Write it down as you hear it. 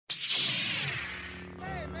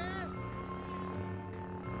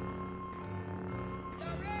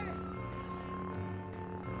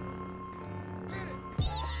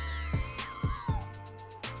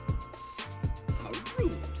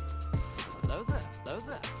Hello there. Hello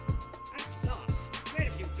there. At last, where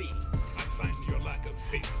have you been? I find your lack of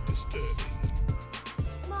faith disturbing.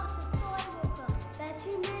 Master Skywalker, there are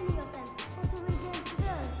too many of them. What are we going to do?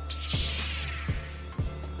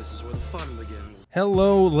 This is where the fun begins.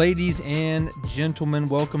 Hello, ladies and gentlemen.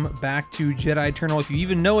 Welcome back to Jedi Eternal, if you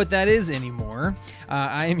even know what that is anymore.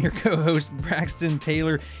 I am your co-host, Braxton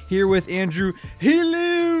Taylor, here with Andrew. He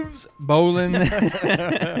lives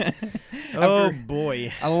Bolin. Oh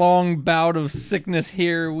boy. A long bout of sickness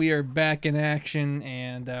here. We are back in action,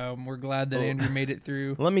 and we're glad that Andrew made it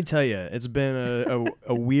through. Let me tell you, it's been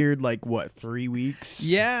a weird, 3 weeks?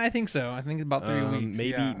 Yeah, I think so. I think it's about 3 weeks.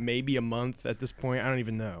 Maybe a month at this point. I don't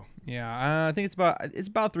even know. Yeah, I think it's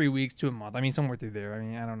about 3 weeks to a month. I mean, somewhere through there. I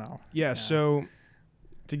mean, I don't know. Yeah. So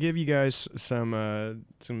to give you guys some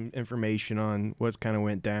information on what kind of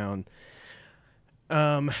went down,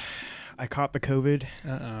 I caught the COVID.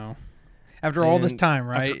 Uh-oh. After all this time,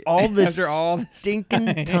 right? After all this After all this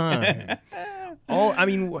stinking time.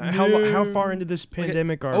 How far into this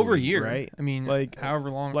pandemic are over we, a year, right? I mean, however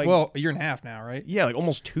long. like- Well, a year and a half now, right? Yeah,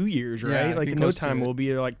 almost 2 years, right? Yeah, In getting no close to time it. we'll be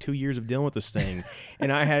 2 years of dealing with this thing.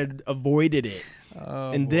 And I had avoided it. Oh,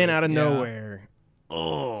 And then boy. out of Yeah. nowhere,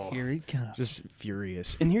 Here it comes. just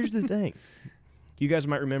furious. And here's the thing. You guys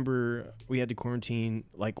might remember we had to quarantine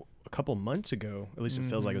a couple months ago. At least it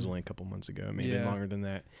feels like it was only a couple months ago, maybe Yeah. longer than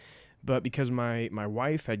that. But because my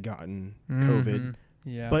wife had gotten COVID,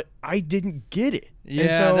 Yeah. but I didn't get it. yeah,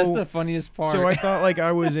 and so, that's the funniest part. So I thought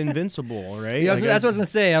I was invincible, right? Yeah, Like, that's what I was gonna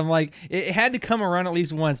say. I'm like, it had to come around at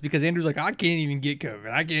least once because Andrew's like, I can't even get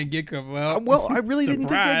COVID. I can't get COVID. Well, I really didn't get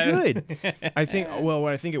that surprise. good. I think. Well,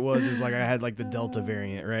 what I think it was is I had the Delta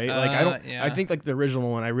variant, right? Yeah. I think the original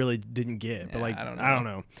one I really didn't get, but Yeah,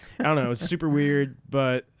 I don't know. It's super weird,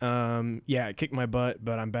 but yeah, it kicked my butt,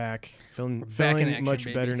 but I'm back, feeling back in action, much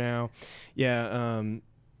baby. better now. Yeah.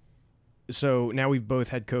 So now we've both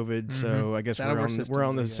had COVID, so I guess Out of our we're systems, on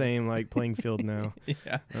I the guess. same playing field now.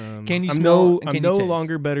 yeah. Can Can you I'm smell and I'm can you no taste?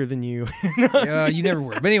 longer better than you. You never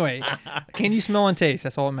were. But anyway, can you smell and taste?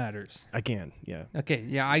 That's all that matters. I can. Yeah. Okay.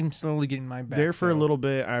 Yeah, I'm slowly getting my back. There for a so- little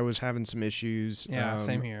bit, I was having some issues. Yeah,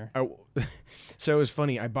 same here. So it was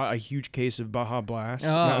funny. I bought a huge case of Baja Blast,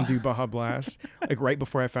 Oh. Mountain Dew Baja Blast, right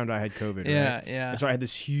before I found out I had COVID. Yeah, right? yeah. And so I had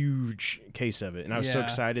this huge case of it, and I was so Yeah.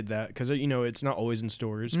 excited that because it's not always in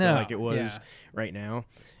stores, No, but it was yeah. right now.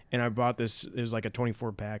 And I bought this. It was a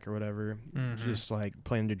 24 pack or whatever, just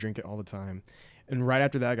planning to drink it all the time. And right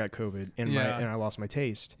after that, I got COVID, and Yeah. and I lost my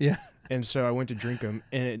taste. Yeah. And so I went to drink them,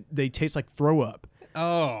 and they taste like throw up.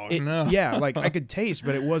 Oh It- no. Yeah, I could taste,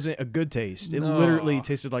 but it wasn't a good taste. It No. literally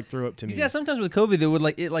tasted like throw up to me. Yeah, sometimes with COVID, they would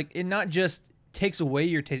it not just takes away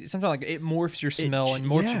your taste. Sometimes it morphs your smell and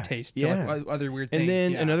morphs your taste to other weird things. And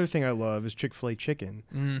then yeah. another thing I love is Chick-fil-A chicken.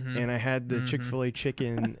 Mhm. And I had the Chick-fil-A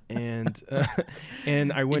chicken, and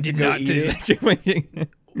I went to Did go not eat taste it. like Chick-fil-A chicken.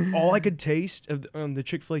 All I could taste of the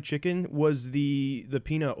Chick-fil-A chicken was the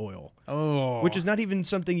peanut oil, Oh, which is not even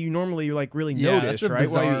something you normally really Yeah, notice, that's a right?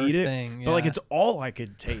 While bizarre you eat it, thing, but yeah. it's all I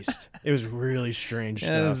could taste. It was really strange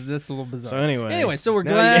yeah, stuff. that's a little bizarre. So anyway, so we're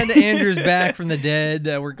now glad you- that Andrew's back from the dead.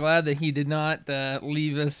 We're glad that he did not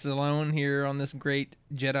leave us alone here on this great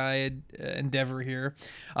Jedi endeavor here.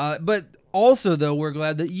 But also, though, we're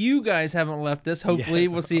glad that you guys haven't left us. Hopefully,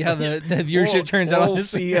 we'll see how the viewership turns out. We'll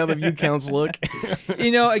see how the view counts look.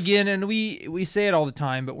 Again, and we say it all the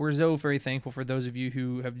time, but we're so very thankful for those of you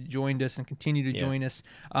who have joined us and continue to join us.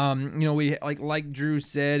 We like Drew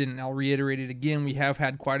said, and I'll reiterate it again. We have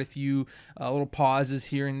had quite a few little pauses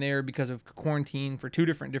here and there because of quarantine for two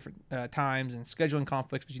different times and scheduling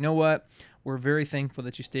conflicts. But you know what? We're very thankful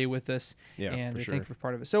that you stay with us, Yeah, and for we're sure. thankful for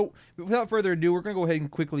part of it. So, without further ado, we're going to go ahead and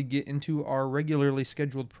quickly get into our regularly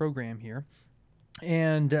scheduled program here.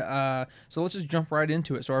 And so let's just jump right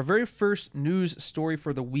into it. So our very first news story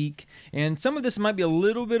for the week, and some of this might be a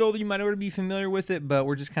little bit older. You might already be familiar with it, but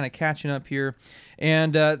we're just kind of catching up here.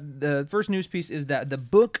 And the first news piece is that the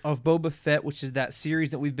Book of Boba Fett, which is that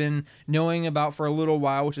series that we've been knowing about for a little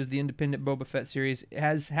while, which is the independent Boba Fett series,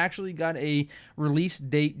 has actually got a release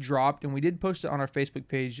date dropped, and we did post it on our Facebook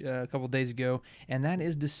page a couple days ago, and that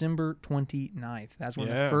is December 29th. That's when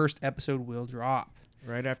the Yeah. first episode will drop.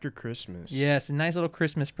 Right after Christmas. Yes, a nice little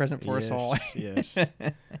Christmas present for us all. Yes.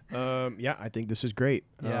 Yeah, I think this is great.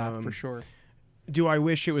 Yeah, for sure. Do I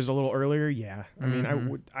wish it was a little earlier? Yeah. I mean,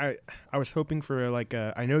 Mm-hmm. I was hoping for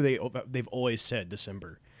I know they've always said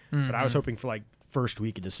December, but I was hoping for first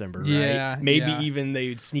week of December, Mm-hmm. Yeah, right? Maybe yeah. even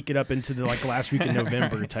they'd sneak it up into the last week of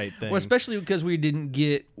November type thing. Well, especially because we didn't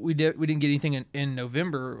get anything in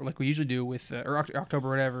November like we usually do with or October or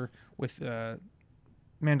whatever with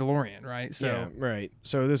Mandalorian, right? So yeah, right.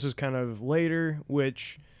 So this is kind of later,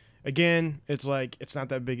 which again, it's like it's not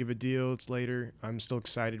that big of a deal. It's later. I'm still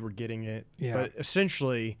excited we're getting it. Yeah. But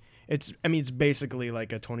essentially, it's basically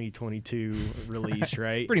like a 2022 release,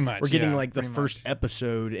 right? Pretty much, We're getting yeah, like the pretty first much.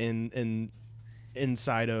 episode in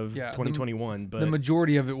inside of Yeah, 2021. But the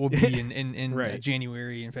majority of it will be in Right.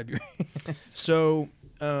 January and February. so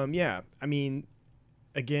yeah, I mean,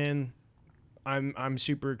 again, I'm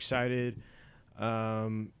super excited.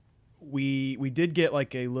 We did get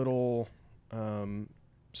like a little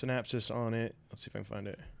synopsis on it. Let's see if I can find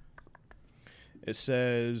it. It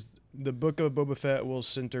says the Book of Boba Fett will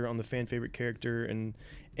center on the fan favorite character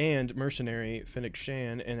and mercenary Fennec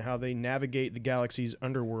Shan and how they navigate the galaxy's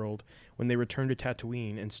underworld when they return to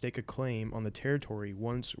Tatooine and stake a claim on the territory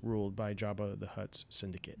once ruled by Jabba the Hutt's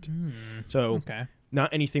syndicate. So Okay.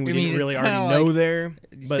 not anything we I mean, didn't really it's already kinda know like there,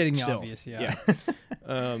 but stating the still, obvious, yeah.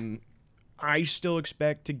 I still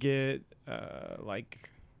expect to get like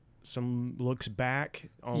some looks back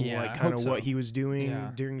on Yeah, like I kind hope of what so. he was doing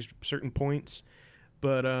Yeah. during certain points,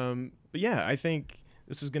 but yeah, I think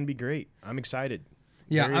this is gonna be great. I'm excited.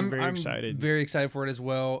 Yeah, Very, I'm very I'm excited. Very excited for it as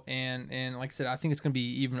well. And like I said, I think it's going to be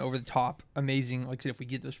even over the top amazing. Like I said, if we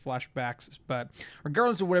get those flashbacks, but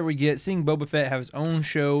regardless of whatever we get, seeing Boba Fett have his own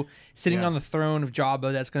show, sitting Yeah. on the throne of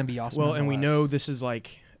Jabba, that's going to be awesome. Well, and we know nonetheless. this is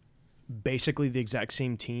like basically the exact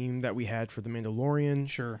same team that we had for the Mandalorian.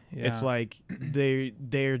 Sure, yeah. It's like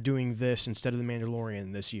they're doing this instead of the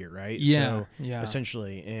Mandalorian this year, right? Yeah, So, yeah.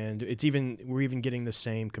 essentially, and we're even getting the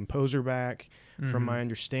same composer back, from my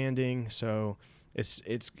understanding. So it's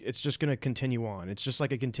just gonna continue on. It's just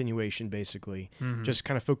like a continuation, basically. Just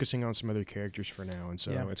kind of focusing on some other characters for now, and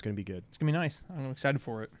so Yeah. it's gonna be good. It's going to be nice. I'm excited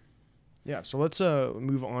for it. Yeah. So let's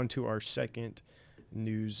move on to our second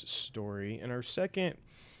news story, and our second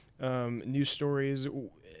news story is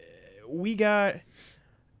we got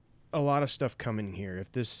a lot of stuff coming here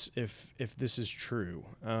if this is true,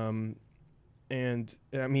 and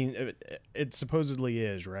I mean it supposedly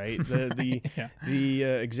is, right? The Yeah. the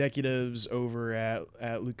executives over at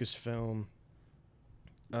Lucasfilm,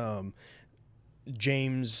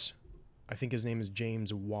 James, I think his name is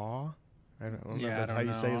James Waugh. I don't know if Yeah, that's I how don't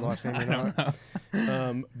you say his know. last name or I don't not.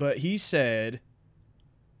 know. But he said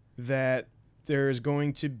that there is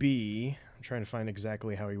going to be, I'm trying to find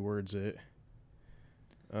exactly how he words it.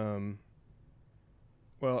 Well,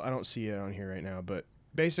 I don't see it on here right now, but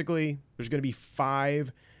basically there's going to be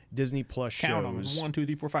 5 Disney Plus Count them. shows 1, 2,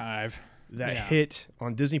 3, 4, 5. that Yeah. hit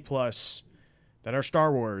on Disney Plus that are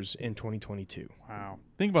Star Wars in 2022. Wow.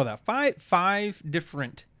 Think about that. Five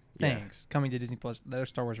different Yeah. things coming to Disney Plus that are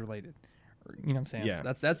Star Wars related. Or, you know what I'm saying? Yeah.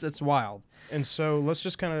 That's wild. And so let's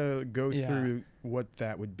just kind of go Yeah. through what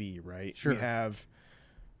that would be, right? Sure.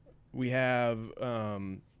 We have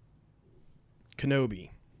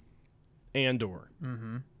Kenobi, Andor,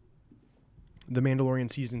 The Mandalorian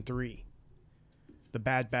Season 3, The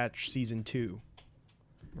Bad Batch Season 2,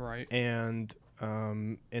 Right. and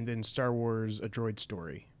then Star Wars A Droid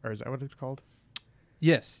Story. Or is that what it's called?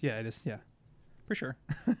 Yes. Yeah, it is. Yeah. For sure.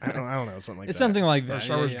 I don't know, something like It's that. something like Or that,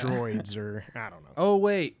 Star yeah, Wars yeah. Droids, or I don't know. Oh,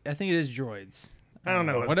 wait. I think it is droids. I don't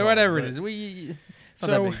know what it's called, Whatever it but- is. It's not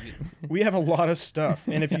So that big. we have a lot of stuff,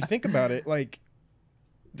 and if you think about it, like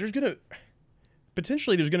there's gonna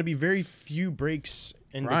be very few breaks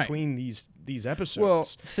in Right. between these episodes. Well,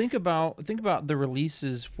 think about the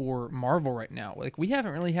releases for Marvel right now. Like we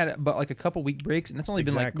haven't really had it, but like a couple week breaks, and that's only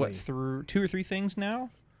been like what Exactly. through 2 or 3 things now.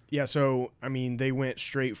 yeah. So I mean, they went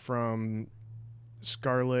straight from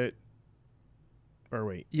Scarlet, or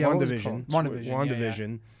wait, Yeah, what was it called?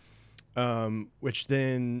 WandaVision, WandaVision, which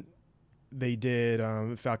then they did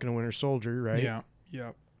Falcon and Winter Soldier, right? Yeah.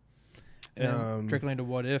 Yep. And trickling to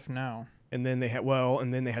What If now. And then they had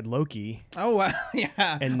Loki, Oh wow. Yeah.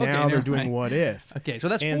 and Okay, now they're never doing mind. What If. Okay, so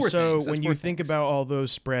that's And 4 so things. That's when you 4 think things. about all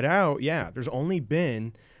those spread out, yeah, there's only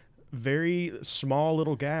been very small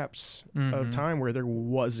little gaps of time where there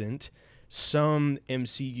wasn't some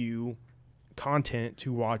MCU content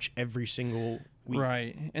to watch every single week.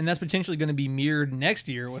 Right, and that's potentially going to be mirrored next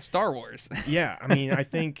year with Star Wars. Yeah, I mean, I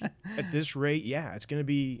think at this rate, yeah, it's going to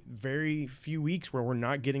be very few weeks where we're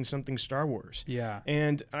not getting something Star Wars. Yeah.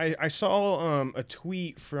 And I saw a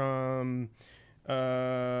tweet from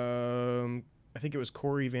I think it was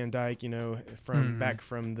Corey Van Dyke, from back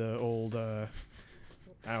from the old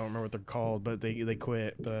I don't remember what they're called, but they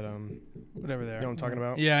quit. But Whatever there. you know what I'm talking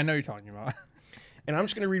about? Yeah, I know what you're talking about. And I'm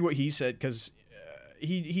just gonna read what he said because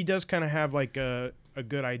he does kind of have like a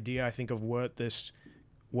good idea, I think, of what this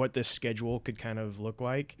schedule could kind of look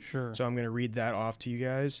like. Sure. So I'm gonna read that off to you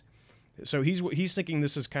guys. So he's thinking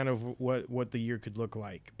this is kind of what the year could look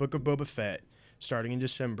like. Book of Boba Fett starting in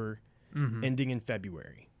December, ending in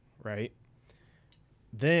February, right?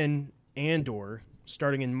 Then Andor,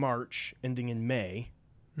 starting in March, ending in May.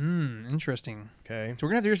 Interesting. Okay. So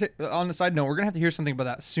we're gonna have to hear. On a side note, we're gonna have to hear something about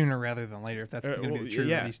that sooner rather than later, if that's gonna be the true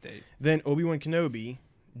release date. Then Obi-Wan Kenobi,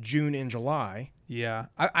 June and July. Yeah,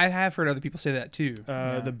 I have heard other people say that too.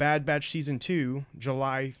 The Bad Batch Season 2,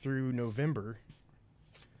 July through November.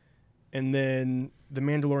 And then The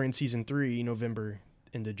Mandalorian Season 3, November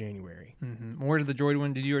into January. Where's the droid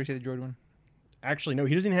one? Did you already say the droid one? Actually, no,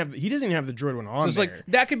 he doesn't even have the droid one on So it's there. like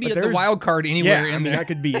that could be But the there's- wild card anywhere Yeah, I in mean, there. that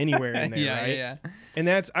could be anywhere in there, yeah, right? yeah. And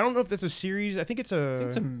that's, I don't know if that's a series. I think it's a,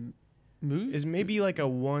 It's a movie. is maybe like a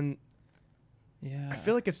one, Yeah. I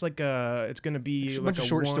feel like it's like a, it's going to be It's a like bunch of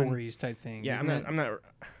short one, stories type thing. Yeah, isn't it? I'm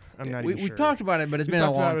not we, even sure. We've talked about it, but it's We been a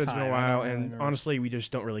talked long about it, time. it's been a I while, don't really and remember. honestly, we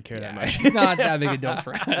just don't really care that Yeah, much. it's not that big a deal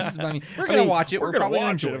for us. I mean, we're gonna watch it. we're We're gonna probably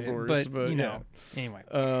gonna watch it, enjoy of it, course, but but you know, anyway.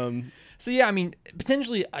 Um, So yeah, I mean,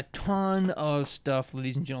 potentially a ton of stuff,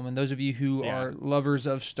 ladies and gentlemen. Those of you who Yeah. are lovers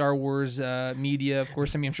of Star Wars media, of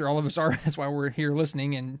course. I mean, I'm sure all of us are. That's why we're here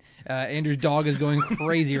listening. And Andrew's dog is going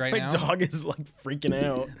crazy right my now. dog is like freaking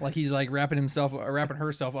out. Like he's like wrapping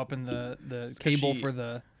herself up in the cable she- for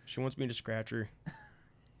the. She wants me to scratch her.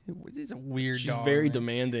 She's a weird She's dog. very man.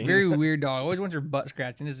 demanding. Very weird dog. Always wants her butt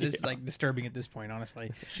scratching. It's just like disturbing at this point,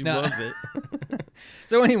 honestly. She No. loves it.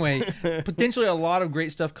 So anyway, potentially a lot of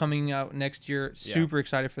great stuff coming out next year. Super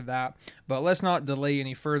excited for that. But let's not delay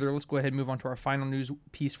any further. Let's go ahead and move on to our final news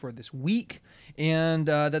piece for this week. And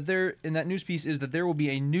that news piece is that there will be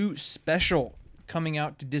a new special coming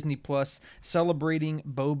out to Disney Plus celebrating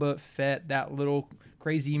Boba Fett, that little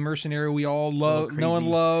crazy mercenary we all love, know and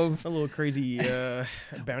crazy- love. A little crazy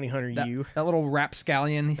bounty hunter you. That little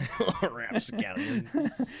rapscallion. Rapscallion.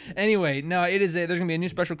 Anyway, no, there's gonna be a new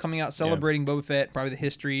special coming out celebrating Boba Fett, probably the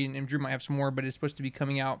history, and Drew might have some more, but it's supposed to be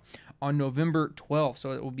coming out on November 12th,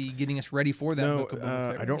 so it will be getting us ready for that. No, Book of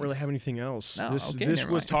Boba Fett I don't really release. have anything else. No, this okay, this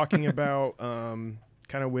never was mind. talking about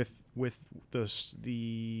kind of with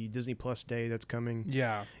the Disney Plus Day that's coming.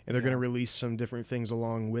 Yeah, And they're going to release some different things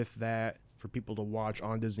along with that for people to watch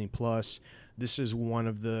on Disney Plus. This is one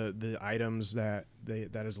of the items that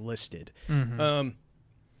is listed. Mm-hmm.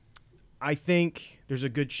 I think there's a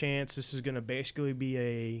good chance this is going to basically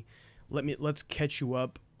be let's catch you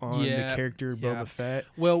up on Yeah, the character yeah. Boba Fett.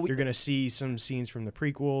 Well, You're going to see some scenes from the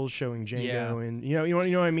prequels showing Jango, Yeah. and you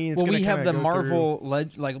know what I mean. It's well, gonna we have kinda the go Marvel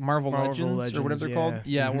through- Marvel Marvel Legends or whatever they're called. yeah.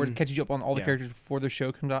 Yeah, where it Mhm. catches you up on all the Yeah. characters before their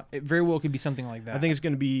show comes out. It very well could be something like that. I think it's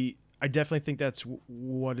going to be. I definitely think that's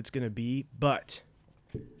what it's going to be. But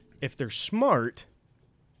if they're smart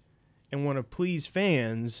and want to please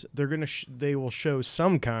fans, they will show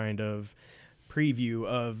some kind of preview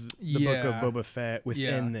of the book of Yeah. Boba Fett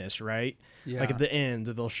within Yeah. this, right? yeah. Like at the end,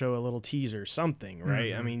 they'll show a little teaser, something,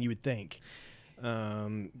 right? I Mhm. mean, you would think,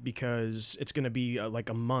 because it's going to be like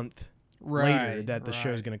a month right, later that the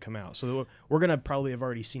show's going to come out. So we're going to probably have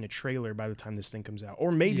already seen a trailer by the time this thing comes out.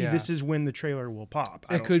 Or maybe Yeah. this is when the trailer will pop.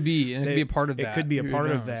 I It don't- could be, and it could be a part of that. It could be a Who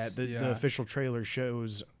part of knows? that. The Yeah. official trailer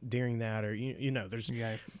shows during that, or you know, there's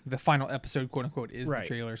Yeah, the final episode, quote unquote, is right. the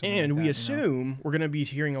trailer. or something And like we that, you know? assume we're going to be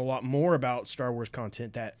hearing a lot more about Star Wars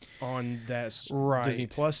content on that Right. Disney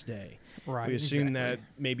Plus Day. Right, We assume exactly.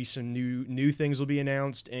 that maybe some new things will be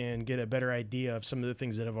announced and get a better idea of some of the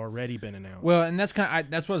things that have already been announced. Well, and that's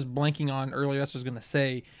that's what I was blanking on earlier. That's what I was gonna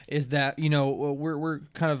say is that we're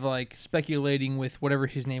kind of like speculating with whatever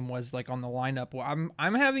his name was like on the lineup. Well,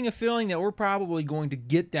 I'm having a feeling that we're probably going to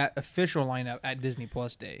get that official lineup at Disney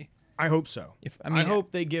Plus Day. I hope so. I hope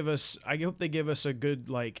they give us a good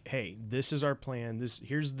like, hey, this is our plan.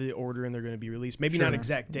 Here's the order, and they're going to be released. Maybe not Sure.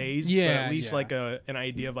 exact days, but Yeah, at least yeah. like an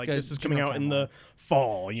idea of like Got this is a coming general out in timeline. the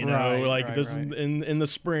fall. You know, Right, like right, this right. is in the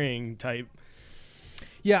spring type.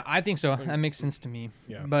 Yeah, I think so. That makes sense to me.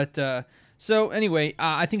 Yeah. But so anyway,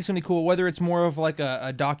 I think it's gonna be cool. Whether it's more of like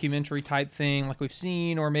a documentary type thing, like we've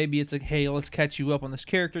seen, or maybe it's like, hey, let's catch you up on this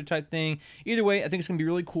character type thing. Either way, I think it's gonna be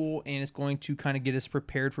really cool, and it's going to kind of get us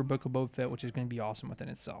prepared for Book of Boba Fett, which is gonna be awesome within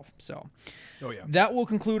itself. So. Oh yeah. That will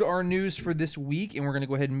conclude our news for this week, and we're going to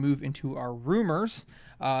go ahead and move into our rumors.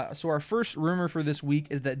 So our first rumor for this week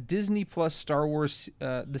is that Disney Plus Star Wars,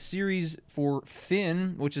 the series for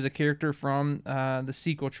Finn, which is a character from the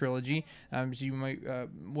sequel trilogy, as you might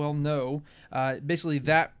well know, basically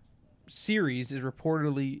that series is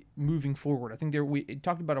reportedly moving forward. I think we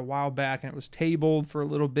talked about it a while back, and it was tabled for a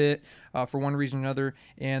little bit for one reason or another.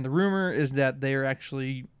 And the rumor is that they are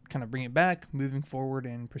actually kind of bringing it back, moving forward,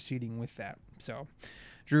 and proceeding with that. So,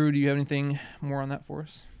 Drew, do you have anything more on that for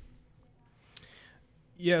us?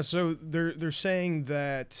 Yeah, so they're saying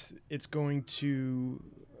that it's going to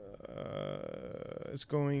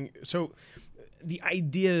so the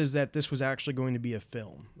idea is that this was actually going to be a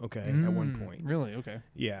film, okay, at one point. Really? Okay.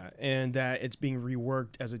 Yeah, and that it's being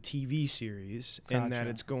reworked as a TV series, and that Gotcha.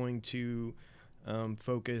 it's going to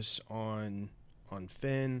focus on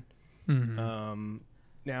Finn. Mm-hmm.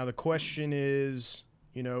 Now the question is,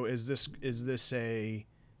 is this a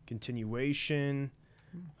continuation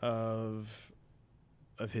of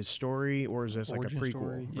his story, or is this Origin like a prequel,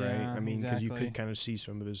 story. right? Yeah, I mean, because you exactly. could kind of see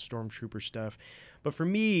some of his stormtrooper stuff, but for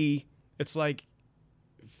me, it's like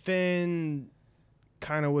Finn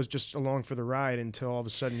kind of was just along for the ride until all of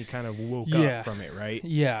a sudden he kind of woke up from it, right?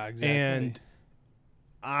 Yeah, exactly. And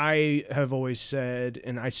I have always said,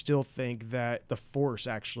 and I still think that the Force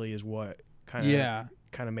actually is what kind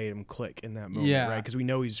of made him click in that moment, Yeah. right? Because we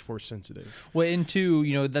know he's Force sensitive. Well, and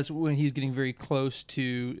two, that's when he's getting very close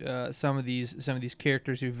to some of these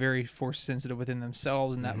characters who are very force sensitive within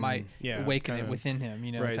themselves, and that might awaken it within him,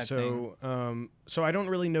 right? Type thing. So I don't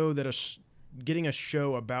really know that getting a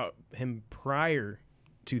show about him prior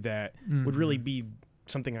to that would really be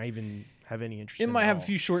something I even have any interest in. It might at have all. a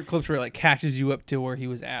few short clips where it like catches you up to where he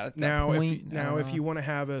was at that point. If you want to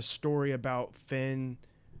have a story about Finn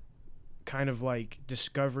kind of like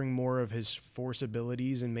discovering more of his Force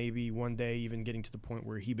abilities and maybe one day even getting to the point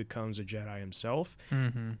where he becomes a Jedi himself,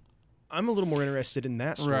 I'm a little more interested in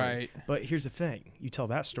that story. Right. But here's the thing. You tell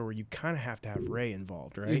that story, you kind of have to have Rey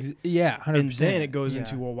involved, right? Yeah, 100%. And then it goes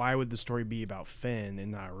into, well, why would the story be about Finn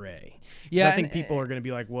and not Rey? Yeah, I think people are going to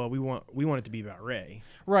be like, well, we want it to be about Rey.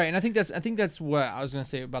 Right, and I think that's what I was going to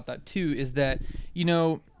say about that too, is that,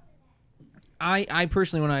 I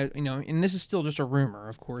personally, when I, and this is still just a rumor,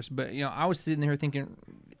 of course, but, I was sitting there thinking,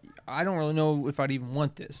 I don't really know if I'd even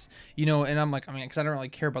want this, and I'm like, because I don't really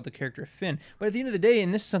care about the character of Finn. But at the end of the day,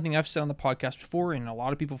 and this is something I've said on the podcast before, and a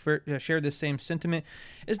lot of people share this same sentiment,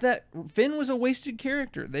 is that Finn was a wasted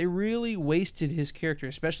character. They really wasted his character,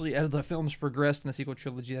 especially as the films progressed in the sequel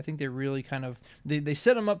trilogy. I think they really kind of, they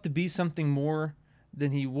set him up to be something more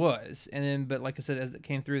than he was. And then, but like I said, as it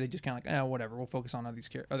came through, they just kind of like, whatever, we'll focus on these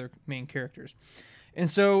other main characters. And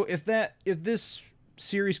so if this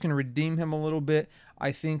series can redeem him a little bit,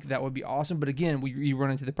 I think that would be awesome. But again, you run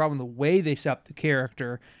into the problem, the way they set up the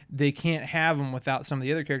character, they can't have him without some of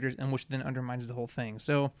the other characters, and which then undermines the whole thing.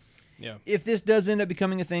 So if this does end up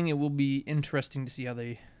becoming a thing, it will be interesting to see how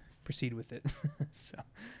they proceed with it. So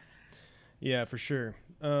yeah, for sure.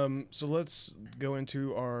 So let's go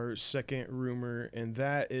into our second rumor, and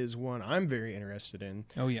that is one I'm very interested in.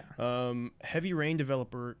 Oh yeah. Heavy Rain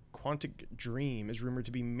developer Quantic Dream is rumored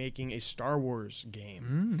to be making a Star Wars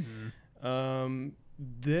game.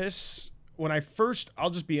 This, I'll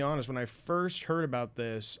just be honest, when I first heard about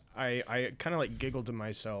this, I kind of like giggled to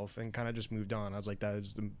myself and kind of just moved on. I was like,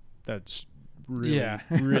 that's really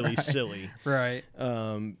really silly. Right.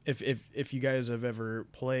 If you guys have ever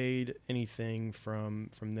played anything from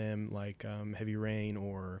them, like Heavy Rain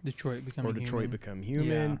or Detroit Become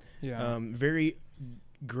Human, very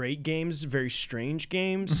great games, very strange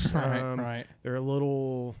games. Right. They're a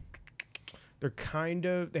little.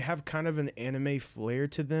 They have kind of an anime flair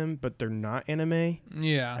to them, but they're not anime.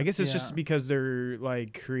 Yeah. I guess it's just because they're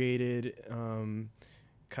like created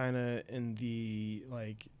kind of in the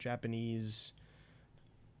like Japanese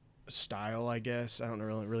style, I guess. I don't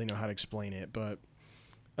really know how to explain it, but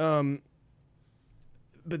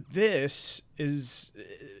this is,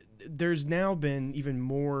 there's now been even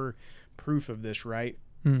more proof of this, right?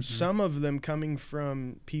 Mm-hmm. Some of them coming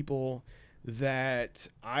from people that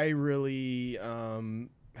I really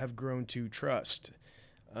have grown to trust.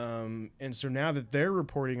 And so now that they're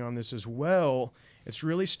reporting on this as well, it's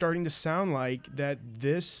really starting to sound like that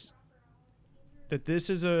this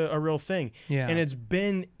is a real thing. Yeah. And it's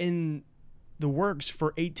been in the works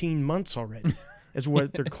for 18 months already, is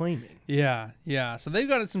what they're claiming. Yeah. So they've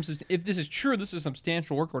got some. If this is true, this is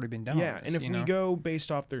substantial work already been done. Yeah, on this, and if we go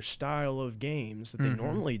based off their style of games that they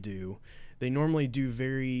normally do, they normally do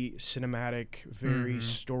very cinematic, very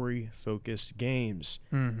story-focused games.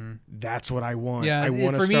 That's what I want. Yeah, I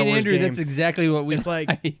want for a me Star and Wars Andrew, game. that's exactly what we It's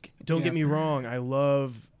like, don't get Yeah. me wrong, I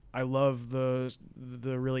love the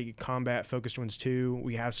really combat-focused ones too.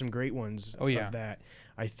 We have some great ones of that.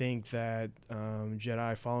 I think that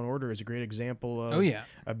Jedi Fallen Order is a great example of,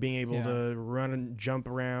 of being able to run and jump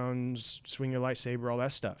around, swing your lightsaber, all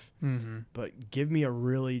that stuff. But give me a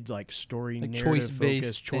really like story, Like narrative choice-based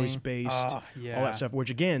focused, choice-based, all that stuff.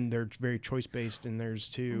 Which again, they're very choice-based in theirs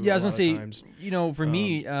too. Yeah, I was gonna say, times. for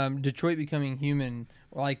me, Detroit Becoming Human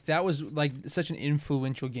Like that was like such an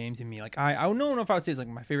influential game to me. Like I don't know if I would say it's like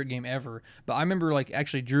my favorite game ever, but I remember like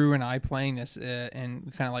actually Drew and I playing this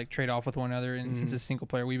and kind of like trade off with one another. And since it's single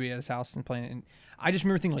player, we'd be at his house and playing it. And I just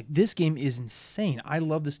remember thinking like, this game is insane. I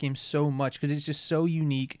love this game so much because it's just so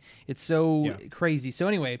unique. It's so crazy. So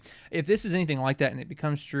anyway, if this is anything like that and it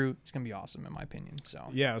becomes true, it's gonna be awesome in my opinion. So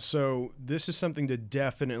yeah, so this is something to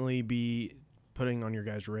definitely be putting on your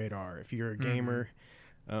guys' radar if you're a gamer.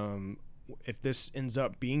 If this ends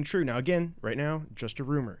up being true, now again, right now, just a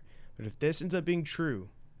rumor, but if this ends up being true,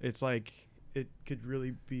 it's like it could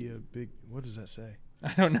really be a big. What does that say?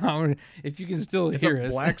 I don't know if you can still It's hear a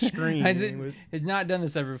us. black screen. It's not done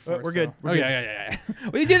this ever before. We're good. We're oh good. yeah.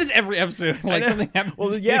 We do this every episode. Like something happens.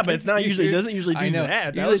 Well, yeah, but it's not usually. It doesn't usually do I know.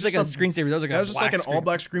 that. Usually it's like a screensaver. That was like that was just like an all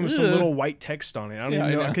black screen with some little white text on it. I don't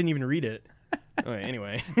even know. I couldn't even read it. Okay,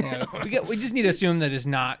 anyway. Yeah, we just need to assume that it's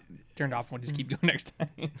not turned off. We'll just keep going next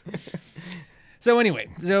time. So anyway,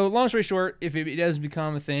 long story short, if it does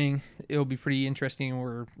become a thing, it'll be pretty interesting.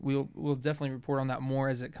 We'll definitely report on that more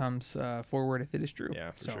as it comes forward if it is true.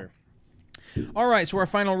 Yeah, for sure. All right, so our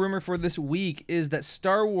final rumor for this week is that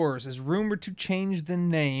Star Wars is rumored to change the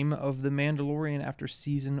name of The Mandalorian after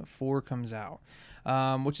Season 4 comes out,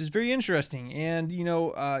 which is very interesting. And,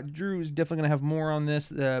 Drew is definitely going to have more on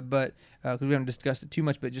this, but because we haven't discussed it too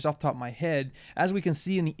much, but just off the top of my head, as we can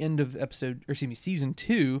see in the end of Season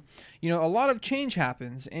 2, a lot of change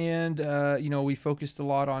happens. And, we focused a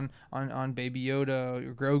lot on Baby Yoda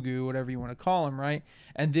or Grogu, whatever you want to call him, right?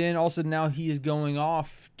 And then also now he is going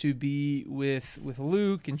off to be with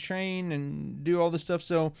Luke and train and do all this stuff.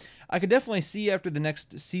 So I could definitely see after the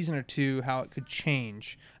next season or two how it could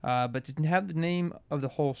change. But to have the name of the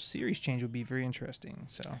whole series change would be very interesting.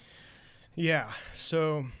 So, yeah.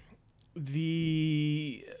 So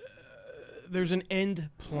there's an end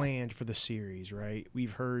planned for the series, right?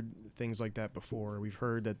 We've heard things like that before. We've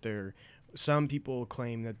heard that some people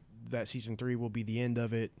claim that season 3 will be the end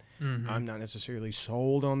of it. I'm not necessarily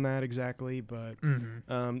sold on that exactly, but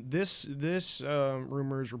this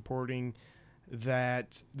rumor is reporting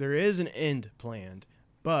that there is an end planned,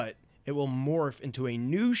 but it will morph into a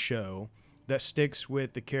new show that sticks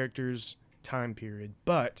with the character's time period,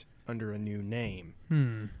 but under a new name.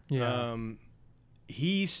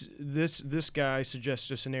 This guy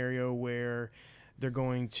suggests a scenario where they're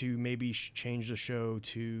going to maybe change the show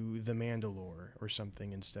to The Mandalore or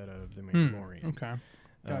something instead of The Mandalorian. Okay,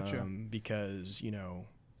 gotcha. Because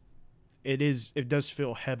it does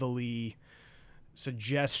feel heavily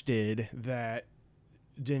suggested that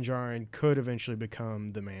Din Djarin could eventually become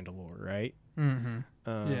the Mandalore, right?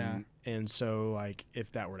 Yeah. And so, like,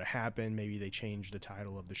 if that were to happen, maybe they change the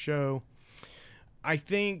title of the show.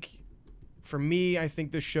 For me, I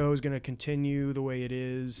think the show is going to continue the way it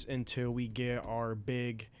is until we get our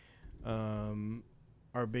big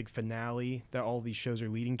finale that all these shows are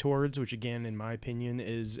leading towards, which, again, in my opinion,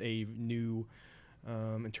 is a new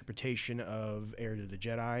interpretation of Heir to the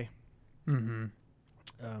Jedi.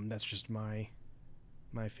 That's just my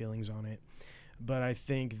feelings on it. But I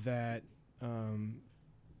think that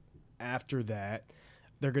after that,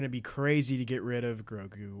 they're going to be crazy to get rid of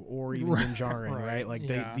Grogu or even Din Djarin, right? Like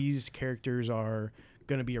these characters are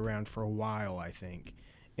going to be around for a while, I think.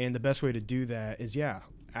 And the best way to do that is,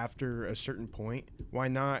 after a certain point, why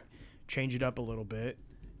not change it up a little bit,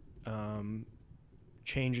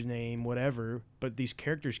 change a name, whatever, but these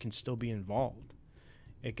characters can still be involved.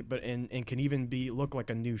 And can even look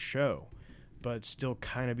like a new show, but still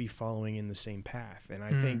kind of be following in the same path. And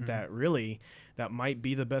I think that might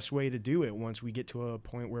be the best way to do it once we get to a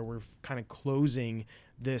point where we're kind of closing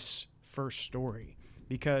this first story.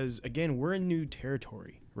 Because, again, we're in new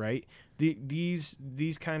territory, right? These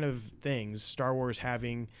kind of things, Star Wars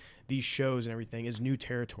having these shows and everything, is new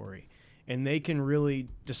territory. And they can really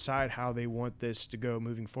decide how they want this to go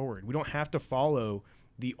moving forward. We don't have to follow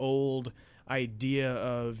the old idea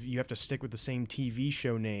of you have to stick with the same TV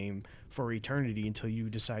show name for eternity until you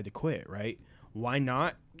decide to quit, right? Why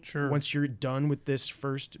not? Sure. Once you're done with this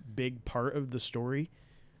first big part of the story,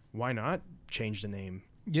 why not change the name?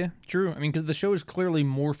 Yeah, true. I mean, because the show is clearly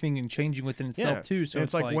morphing and changing within itself too. So and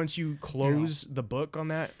it's like once you close the book on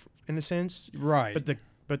that, in a sense, right?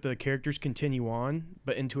 But the characters continue on,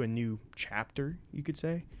 but into a new chapter, you could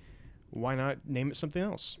say. Why not name it something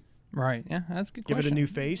else? Right. Yeah, that's a good question. Give it a new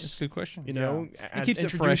face. That's a good question. It keeps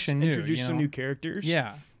it fresh and new. Introduce some new characters.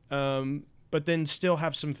 Yeah. But then still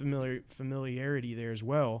have some familiarity there as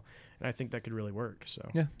well, and I think that could really work. So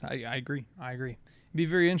yeah, I agree. It'd be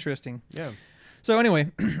very interesting. Yeah. So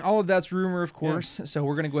anyway, all of that's rumor, of course. Yeah. So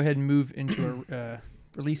we're gonna go ahead and move into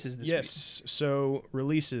releases this week. Yes. So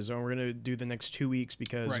releases, and we're gonna do the next 2 weeks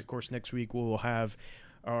because, Right. of course, next week we'll have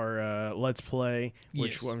our Let's Play,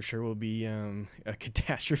 which Yes. I'm sure will be a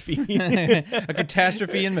catastrophe. A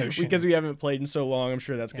catastrophe in motion. Because we haven't played in so long, I'm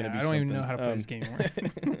sure that's going to Yeah, be I don't something. even know how to play this game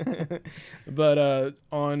anymore. But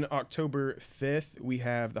on October 5th, we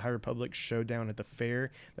have the High Republic Showdown at the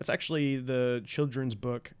Fair. That's actually the children's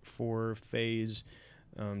book for Phase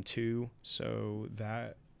 2. So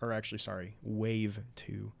that, or actually, sorry, Wave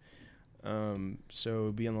 2.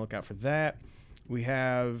 So be on the lookout for that. We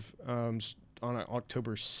have on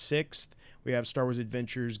October 6th, we have Star Wars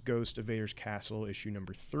Adventures Ghost of Vader's Castle issue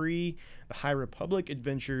number 3, the High Republic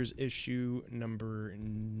Adventures issue number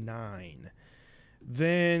 9.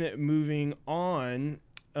 Then moving on,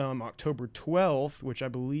 October 12th, which I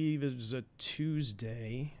believe is a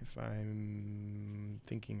Tuesday, if I'm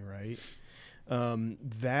thinking right,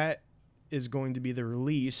 that is going to be the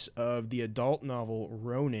release of the adult novel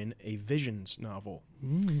Ronin, a Visions novel.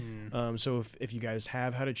 So if you guys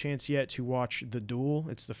have had a chance yet to watch The Duel,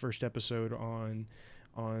 it's the first episode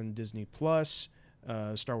on Disney Plus,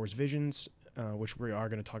 Star Wars Visions, which we are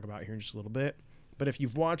going to talk about here in just a little bit. But if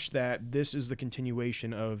you've watched that, this is the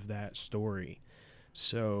continuation of that story.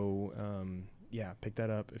 So yeah, pick that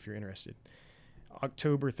up if you're interested.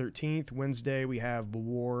 October 13th, Wednesday, we have The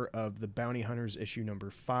War of the Bounty Hunters issue number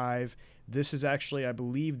 5. This is actually, I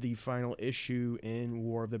believe, the final issue in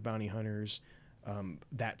War of the Bounty Hunters,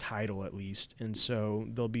 that title at least. And so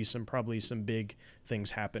there'll be probably some big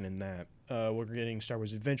things happen in that. We're getting Star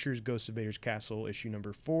Wars Adventures, Ghost of Vader's Castle issue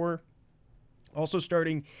number 4. Also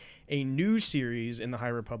starting a new series in the High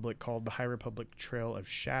Republic called The High Republic Trail of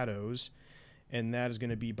Shadows. And that is going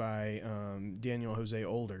to be by Daniel Jose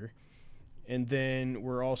Older. And then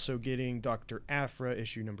we're also getting Dr. Aphra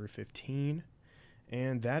issue number 15.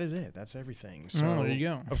 And that is it. That's everything. So, there you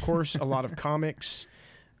go. Of course, a lot of comics.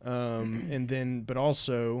 And then, but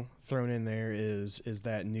also thrown in there is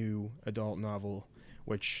that new adult novel,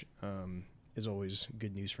 which is always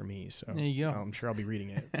good news for me. So there you go. I'm sure I'll be reading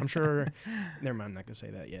it. I'm sure. Never mind. I'm not going to say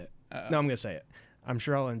that yet. No, I'm going to say it. I'm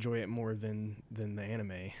sure I'll enjoy it more than the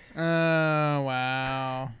anime. Oh,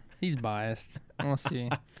 wow. He's biased. We'll see.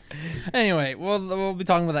 Anyway, we'll be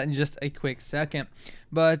talking about that in just a quick second.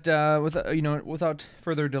 But without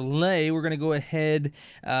further delay, we're going to go ahead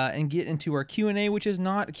and get into our Q&A, which is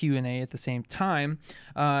not Q&A at the same time.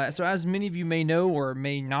 So as many of you may know or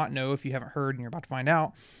may not know, if you haven't heard and you're about to find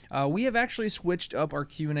out, we have actually switched up our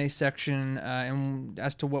Q&A section and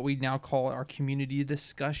as to what we now call our community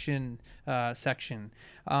discussion section.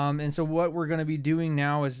 And so what we're going to be doing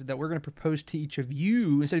now is that we're going to propose to each of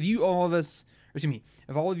you, instead of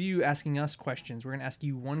of all of you asking us questions, we're going to ask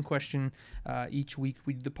you one question each week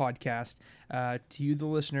we do the podcast to you, the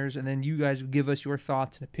listeners, and then you guys give us your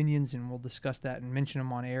thoughts and opinions, and we'll discuss that and mention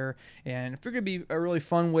them on air. And I figure it'd be a really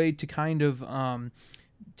fun way to kind of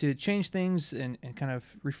to change things and kind of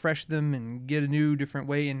refresh them and get a new, different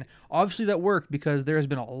way. And obviously that worked because there has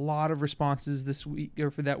been a lot of responses this week or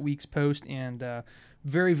for that week's post, and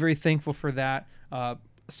very, very thankful for that.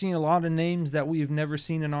 Seen a lot of names that we've never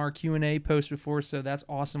seen in our Q&A post before, so that's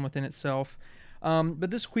awesome within itself. But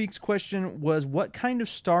this week's question was, what kind of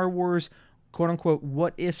Star Wars, quote-unquote,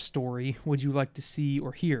 what-if story would you like to see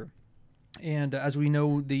or hear? And as we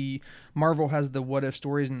know, the Marvel has the what-if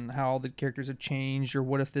stories and how the characters have changed, or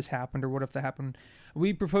what if this happened, or what if that happened.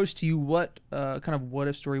 We propose to you, what kind of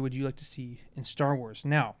what-if story would you like to see in Star Wars?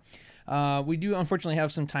 Now, we do unfortunately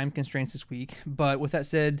have some time constraints this week, but with that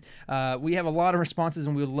said, we have a lot of responses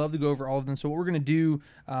and we would love to go over all of them. So what we're going to do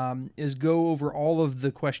is go over all of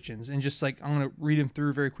the questions and just I'm going to read them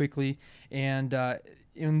through very quickly. And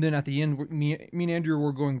then at the end, me and Andrew,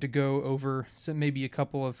 we're going to go over maybe a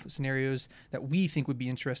couple of scenarios that we think would be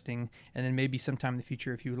interesting. And then maybe sometime in the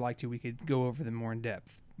future, if you would like to, we could go over them more in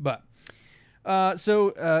depth. But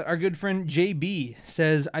so our good friend JB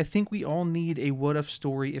says, I think we all need a what-if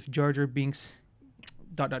story if Jar Jar Binks ...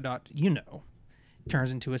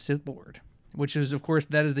 turns into a Sith Lord. Which is, of course,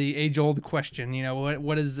 that is the age-old question. What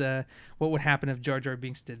would happen if Jar Jar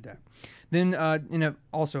Binks did that? Then,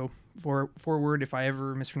 also, forward, if I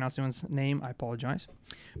ever mispronounce anyone's name, I apologize.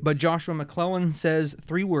 But Joshua McClellan says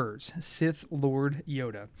 3 words: Sith Lord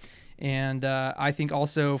Yoda. And I think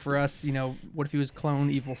also for us, what if he was clone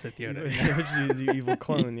evil Sith Yoda? He's the evil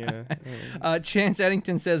clone, yeah. Chance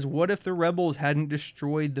Eddington says, what if the rebels hadn't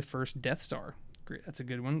destroyed the first Death Star? Great, that's a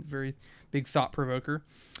good one. Very big thought provoker.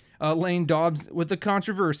 Lane Dobbs with the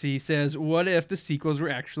controversy says, what if the sequels were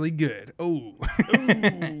actually good? Oh.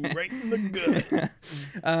 Right in the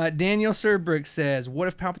gut. Daniel Surbrick says, what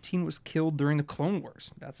if Palpatine was killed during the Clone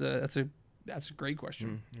Wars? That's a That's a great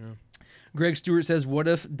question. Yeah. Greg Stewart says, what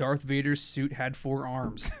if Darth Vader's suit had 4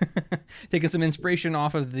 arms? Taking some inspiration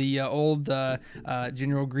off of the old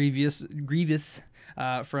General Grievous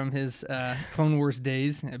from his Clone Wars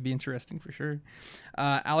days. That'd be interesting for sure.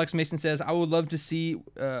 Alex Mason says, I would love to see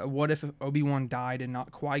what if Obi-Wan died and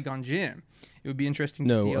not Qui-Gon Jinn. It would be interesting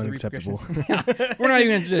to see how the repercussions. Yeah, we're not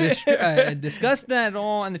even going to discuss that at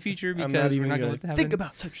all in the future because we're not going to let that happen. Think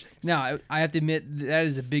about such things. No, I have to admit that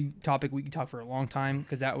is a big topic we could talk for a long time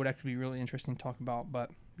because that would actually be really interesting to talk about,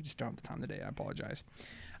 but we just don't have the time today. I apologize.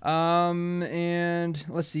 And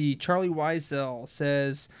let's see. Charlie Wiesel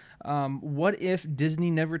says, what if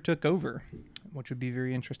Disney never took over? Which would be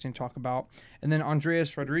very interesting to talk about. And then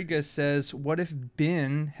Andreas Rodriguez says, what if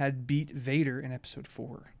Ben had beat Vader in episode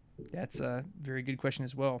 4? That's a very good question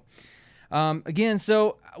as well. Again,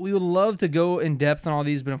 so we would love to go in depth on all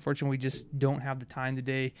these, but unfortunately we just don't have the time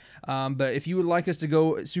today. But if you would like us to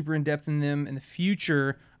go super in depth in them in the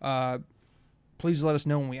future, please let us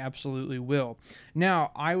know, and we absolutely will.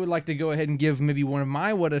 Now, I would like to go ahead and give maybe one of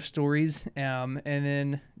my what if stories, and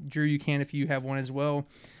then Drew, you can if you have one as well.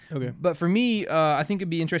 Okay. But for me, I think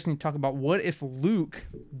it'd be interesting to talk about what if Luke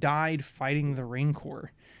died fighting the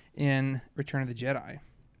Rancor in Return of the Jedi.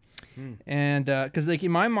 And because like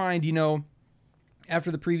in my mind, after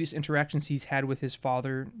the previous interactions he's had with his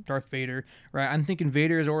father, Darth Vader, right? I'm thinking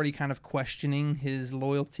Vader is already kind of questioning his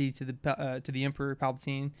loyalty to the Emperor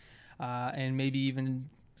Palpatine, and maybe even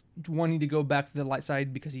wanting to go back to the light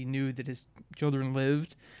side because he knew that his children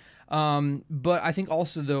lived. But I think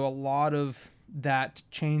also though a lot of that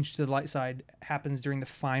change to the light side happens during the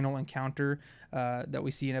final encounter that we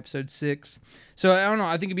see in episode 6. So I don't know.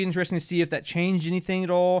 I think it'd be interesting to see if that changed anything at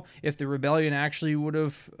all, if the rebellion actually would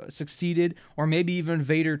have succeeded, or maybe even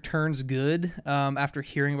Vader turns good after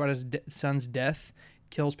hearing about his son's death,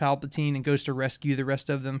 kills Palpatine, and goes to rescue the rest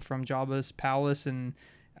of them from Jabba's palace. And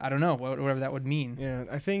I don't know, whatever that would mean. Yeah,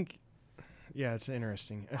 I think, it's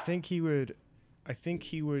interesting. I think he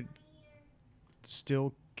would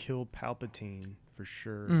still kill Palpatine for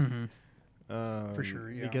sure. Mm-hmm. For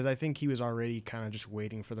sure, yeah. Because I think he was already kind of just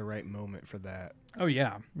waiting for the right moment for that. Oh,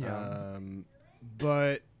 yeah.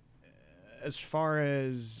 But as far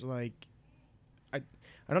as, like, I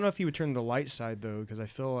don't know if he would turn to the light side, though, because I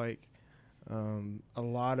feel like a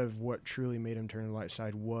lot of what truly made him turn to the light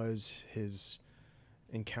side was his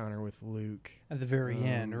encounter with Luke. At the very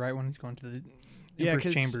end, right when he's going to the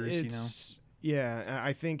Emperor's chambers, Yeah,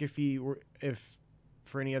 I think if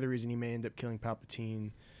for any other reason he may end up killing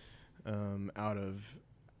Palpatine out of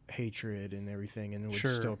hatred and everything, and it would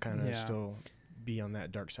still kind of still be on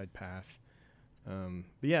that dark side path. But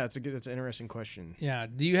yeah, it's an interesting question. Yeah.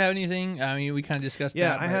 Do you have anything? I mean, we kind of discussed that.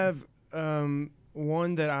 Yeah, I have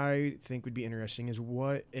one that I think would be interesting is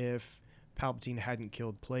what if Palpatine hadn't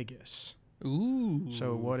killed Plagueis? Ooh.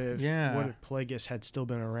 So what if Plagueis had still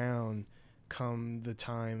been around come the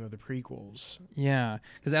time of the prequels? Yeah,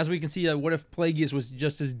 because as we can see, what if Plagueis was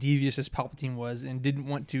just as devious as Palpatine was and didn't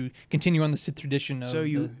want to continue on the Sith tradition of So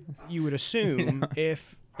you would assume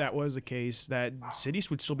if that was the case that Sidious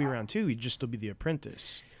would still be around too. He'd just still be the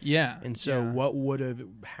apprentice. Yeah. And so what would have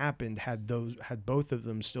happened had both of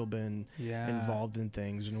them still been involved in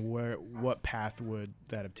things, and what path would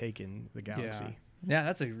that have taken the galaxy? Yeah,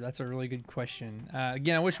 that's a really good question.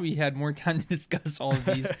 Again, I wish we had more time to discuss all of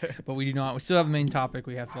these, but we do not. We still have a main topic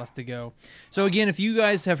we have left to go. So again, if you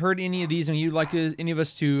guys have heard any of these and you'd like any of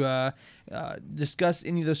us to discuss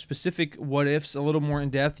any of those specific what ifs a little more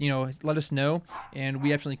in depth, let us know, and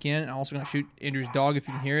we absolutely can. And I'm also going to shoot Andrew's dog if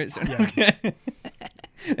you can hear it. So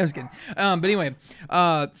I was kidding. But anyway,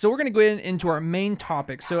 so we're going to go into our main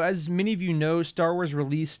topic. So as many of you know, Star Wars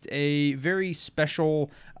released a very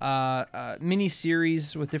special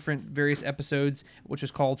mini-series with different various episodes, which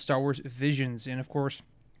is called Star Wars Visions. And of course,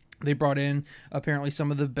 they brought in apparently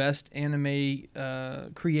some of the best anime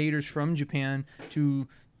creators from Japan to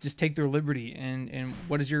just take their liberty. And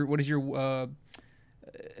what is your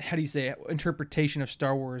how do you say it, interpretation of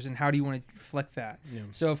Star Wars, and how do you want to reflect that? Yeah.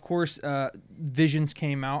 So of course, Visions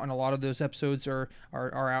came out, and a lot of those episodes are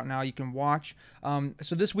out now. You can watch.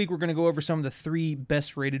 So this week we're going to go over some of the 3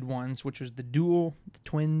 best rated ones, which was the Duel, the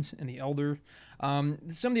Twins, and the Elder. Some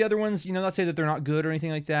of the other ones, not say that they're not good or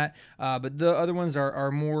anything like that, but the other ones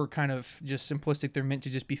are more kind of just simplistic. They're meant to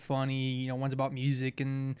just be funny. One's about music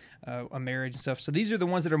and a marriage and stuff. So these are the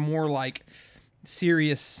ones that are more like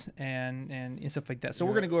serious and stuff like that. So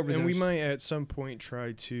we're going to go over those. And we might at some point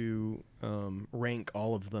try to rank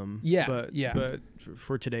all of them. But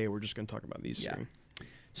for today, we're just going to talk about these 3.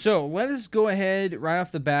 So let us go ahead right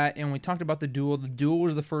off the bat, and we talked about the Duel. The Duel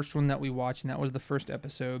was the first one that we watched, and that was the first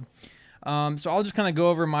episode. So I'll just kind of go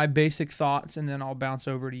over my basic thoughts, and then I'll bounce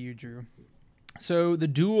over to you, Drew. So the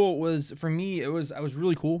duel was, for me, I was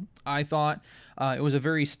really cool. I thought it was a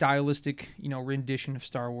very stylistic, rendition of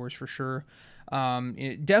Star Wars for sure.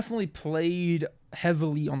 It definitely played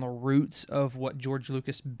heavily on the roots of what George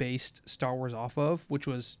Lucas based Star Wars off of, which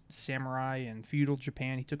was samurai and feudal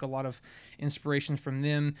Japan. He took a lot of inspirations from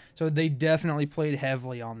them, so they definitely played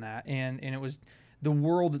heavily on that. And it was, the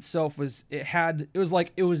world itself was, it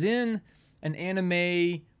was in an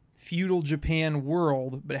anime feudal Japan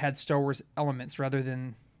world, but it had Star Wars elements rather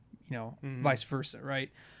than, vice versa,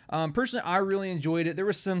 right? Personally, I really enjoyed it. There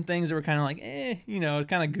were some things that were kind of like,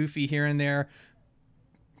 kind of goofy here and there.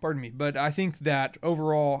 Pardon me, but I think that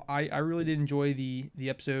overall, I really did enjoy the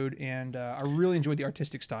episode, and I really enjoyed the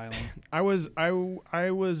artistic styling. I was I know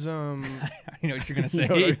what you're gonna say.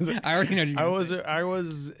 I already know what you're gonna say. I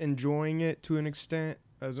was enjoying it to an extent.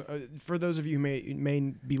 As for those of you who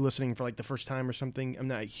may be listening for like the first time or something, I'm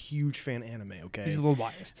not a huge fan of anime. Okay, He's a little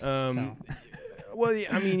biased. So. Well,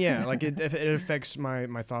 I mean, yeah, like it affects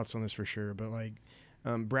my thoughts on this for sure. But like,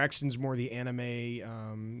 Braxton's more the anime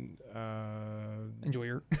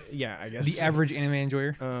enjoyer. Yeah, I guess the average anime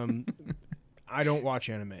enjoyer. I don't watch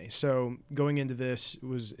anime, so going into this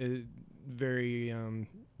was very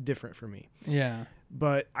different for me. Yeah,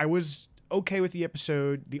 but I was okay with the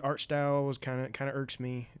episode. The art style was kind of irks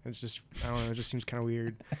me. It's just, I don't know, it just seems kind of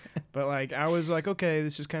weird. But like, I was like, okay,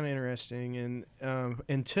 this is kind of interesting. And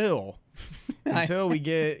until we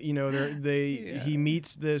get, he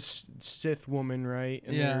meets this Sith woman, right?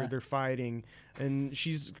 And they're fighting, and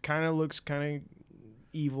she's looks kind of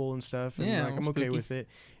evil and stuff. And like, I'm okay with it.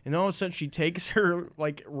 And all of a sudden, she takes her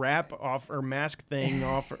like wrap off, or mask thing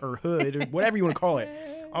off her hood, or whatever you want to call it,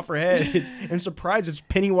 off her head, and surprise, it's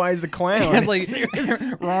Pennywise the Clown. It's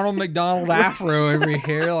like Ronald McDonald afro every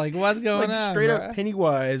hair. Like, what's going on? Straight up,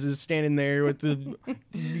 Pennywise is standing there with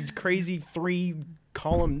these crazy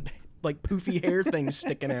 3-column like poofy hair things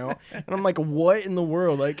sticking out, and I'm like, what in the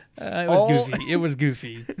world? Like, it was goofy. It was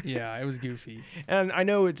goofy. Yeah, it was goofy. And I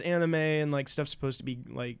know it's anime and like stuff's supposed to be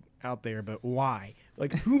like out there, but why?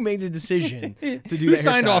 Like, who made the decision to do who that? Who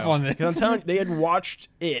signed off on this? Because I'm telling you, they had watched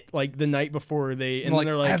it like the night before. And then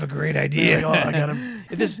they're like, I have a great idea. Like, oh, I gotta.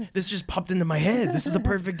 This just popped into my head. This is the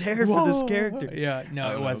perfect hair for this character. Yeah,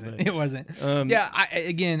 no, it wasn't. It wasn't. I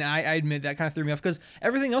admit that kind of threw me off because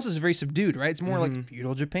everything else is very subdued, right? It's more like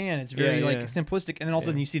feudal Japan. It's very simplistic, and then all of a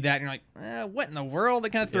sudden you see that, and you're like, what in the world?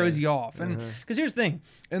 That kind of throws you off. And because here's the thing,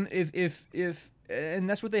 and if and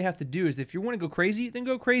that's what they have to do, is if you want to go crazy, then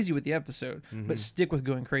go crazy with the episode, but stick with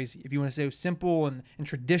going crazy. If you want to say simple and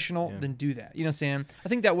traditional, then do that. You know what I'm saying? I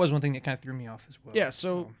think that was one thing that kind of threw me off as well. Yeah,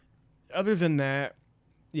 so other than that,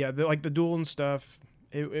 the duel and stuff,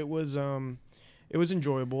 it was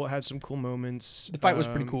enjoyable. It had some cool moments. The fight was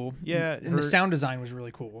pretty cool. Yeah, and the sound design was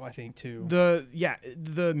really cool, I think, too.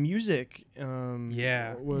 The music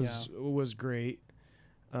was great.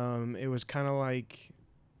 It was kind of like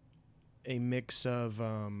a mix of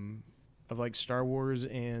like Star Wars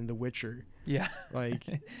and The Witcher. Yeah. Like,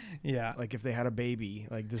 yeah. Like if they had a baby,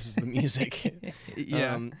 like this is the music.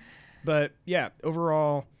 Yeah. But yeah,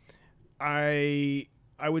 overall, I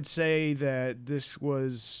would say that this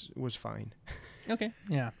was fine. Okay.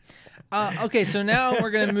 Yeah. Okay. So now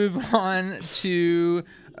we're gonna move on to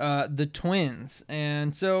the twins,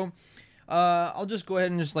 and so. I'll just go ahead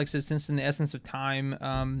and just since in the essence of time,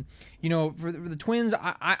 for the twins,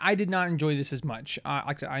 I did not enjoy this as much.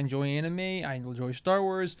 I enjoy anime, I enjoy Star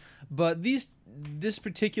Wars, but this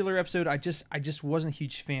particular episode, I just wasn't a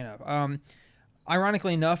huge fan of.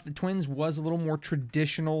 Ironically enough, the twins was a little more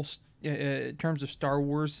traditional in terms of Star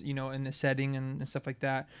Wars, in the setting and stuff like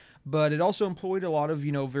that, but it also employed a lot of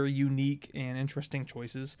very unique and interesting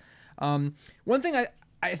choices. One thing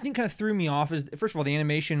I think kind of threw me off is, first of all, the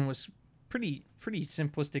animation was pretty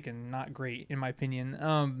simplistic and not great in my opinion.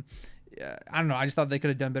 I don't know. I just thought they could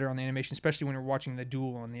have done better on the animation, especially when you're watching the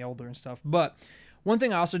duel and the Elder and stuff. But one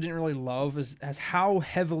thing I also didn't really love is how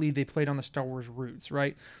heavily they played on the Star Wars roots,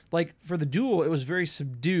 right? Like for the duel, it was very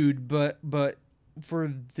subdued, but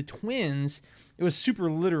for the twins, it was super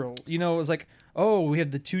literal. It was like, oh, we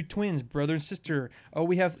have the two twins, brother and sister. Oh,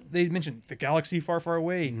 they mentioned the galaxy far, far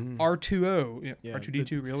away. R2O,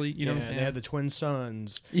 R2D2, really? You know what I'm saying? They had the twin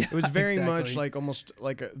sons. Yeah, it was very much like almost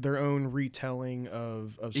like their own retelling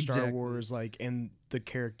of Star Wars, like, and the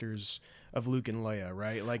characters of Luke and Leia,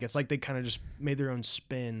 right? Like it's like they kind of just made their own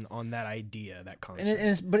spin on that idea, that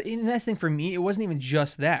concept. But that's the thing for me, it wasn't even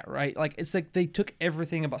just that, right? Like it's like they took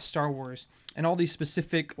everything about Star Wars and all these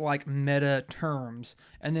specific like meta terms,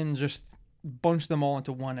 and then just bunch them all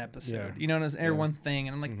into one episode. Yeah. You know, and it's one thing,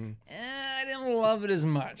 and I'm like, I didn't love it as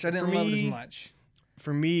much. I didn't love it as much.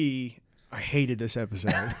 For me, I hated this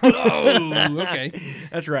episode. Oh, okay.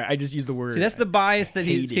 That's right. I just used the word. See, that's the bias that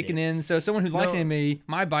he's hated kicking it. in. So someone who likes No. anime,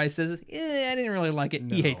 my bias says, I didn't really like it.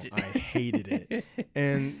 He No, hates it. I hated it.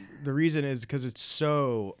 And the reason is because it's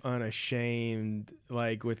so unashamed,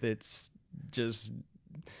 like with its just,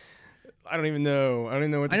 I don't even know. I don't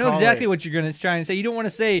even know what to I know call exactly it. what you're going to try and say. You don't want to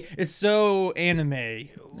say it's so anime.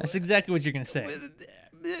 That's exactly what you're going to say.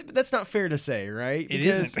 But that's not fair to say, right? It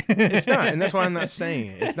Because isn't. It's not, and that's why I'm not saying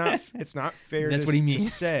it. It's not fair That's to, what he to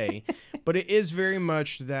means. say. But it is very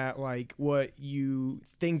much that like what you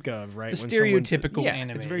think of, right? The when someone's- stereotypical yeah,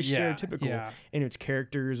 anime. It's very Yeah, stereotypical yeah. in its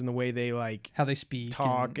characters and the way they like How they speak.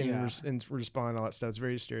 talk and, yeah. and respond and all that stuff. It's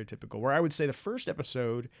very stereotypical. Where I would say the first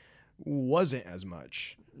episode wasn't as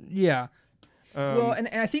much. Yeah. Well, Um,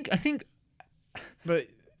 and I think but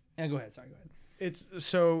yeah, go ahead. Sorry, go ahead. it's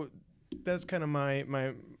so that's kind of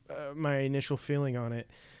my initial feeling on it.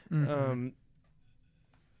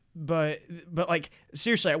 But like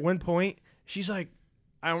seriously, at one point she's like,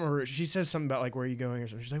 I don't remember, she says something about like, where are you going or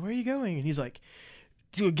something. She's like, where are you going? And he's like,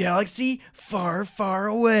 to a galaxy far, far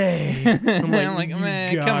away. I'm like, "You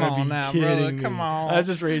man, come gotta on be now, kidding brother, me." come on. I was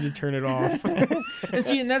just ready to turn it off. And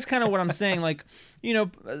see, and that's kind of what I'm saying. Like, you know,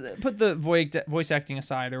 put the voice acting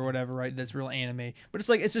aside or whatever, right? That's real anime. But it's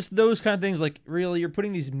like, it's just those kind of things. Like, really, you're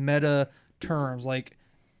putting these meta terms. Like,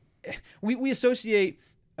 we associate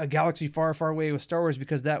a galaxy far, far away with Star Wars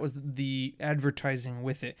because that was the advertising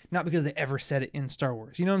with it, not because they ever said it in Star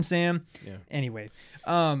Wars. You know what I'm saying? Yeah. Anyway,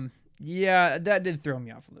 yeah, that did throw me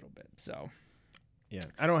off a little bit. So. Yeah,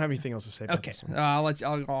 I don't have anything else to say about Okay, this one. I'll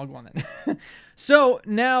go on then. So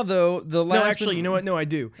now though, the last No, actually, you know what? No, I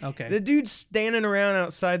do. Okay. The dude's standing around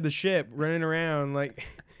outside the ship, running around like.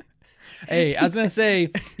 Hey, I was gonna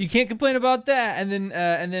say you can't complain about that, and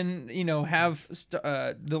then you know have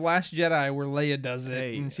the Last Jedi where Leia does it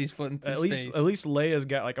Hey, and she's floating through At space. least Leia's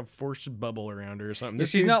got like a force bubble around her or something.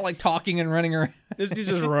 She's not like talking and running around. This dude's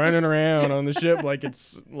just running around on the ship like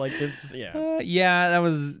it's yeah. Yeah, that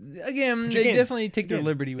was again. They definitely take their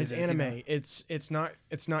liberty with it's it. anime. You know?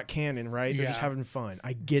 It's not canon, right? They're just Yeah. having fun.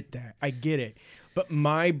 I get that. I get it. But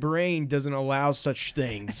my brain doesn't allow such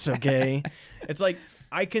things. Okay, it's like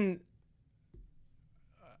I can.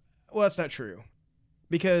 Well, that's not true,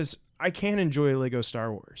 because I can enjoy Lego Star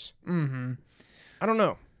Wars. Mm-hmm. I don't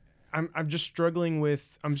know. I'm just struggling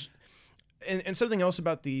with and something else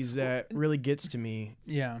about these that really gets to me.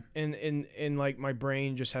 Yeah. And like my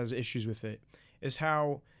brain just has issues with it, is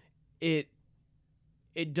how it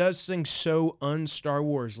does things so un-Star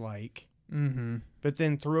Wars like, but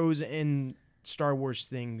then throws in Star Wars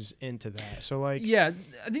things into that. So like Yeah,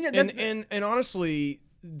 I think that. and honestly,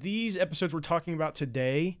 these episodes we're talking about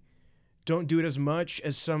today don't do it as much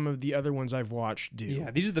as some of the other ones I've watched do.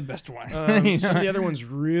 yeah, these are the best ones. Some of the other ones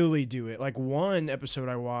really do it. Like one episode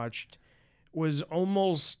I watched was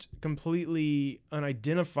almost completely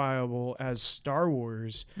unidentifiable as Star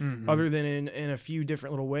Wars, other than in a few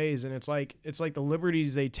different little ways. And it's like the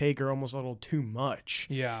liberties they take are almost a little too much.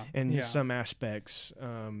 Yeah. In yeah. some aspects.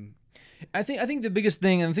 I think the biggest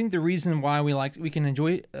thing, and I think the reason why we can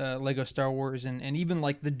enjoy Lego Star Wars and even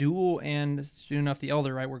like the Duel and soon enough the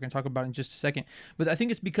Elder, right? We're going to talk about it in just a second. But I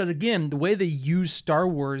think it's because, again, the way they use Star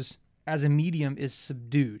Wars as a medium is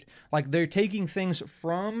subdued. Like they're taking things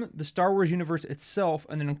from the Star Wars universe itself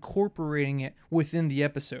and then incorporating it within the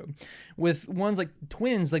episode. With ones like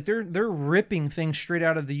Twins, like they're ripping things straight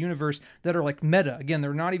out of the universe that are like meta. Again,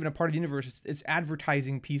 they're not even a part of the universe. It's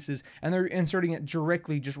advertising pieces, and they're inserting it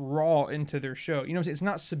directly, just raw into their show. You know what I'm saying? It's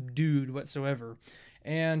not subdued whatsoever.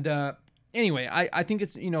 And anyway, I think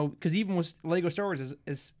it's, you know, because even with Lego Star Wars,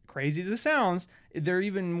 as crazy as it sounds, they're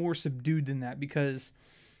even more subdued than that, because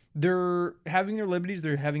they're having their liberties,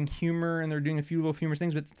 they're having humor, and they're doing a few little humorous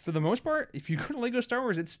things. But for the most part, if you go to Lego Star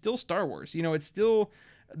Wars, it's still Star Wars. You know, it's still,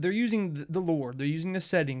 they're using the lore, they're using the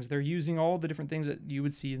settings, they're using all the different things that you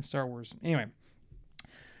would see in Star Wars. Anyway,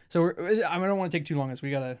 so I don't want to take too long.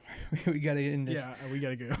 We gotta end this. Yeah, we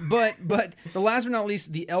gotta go. But the last but not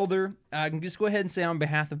least, the Elder. I can just go ahead and say on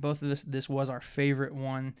behalf of both of us, this was our favorite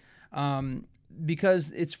one,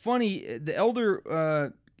 because it's funny. The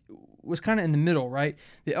Elder was kind of in the middle, right?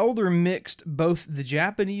 The Elder mixed both the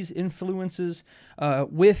Japanese influences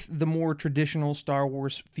with the more traditional Star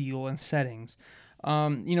Wars feel and settings.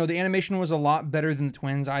 You know, the animation was a lot better than the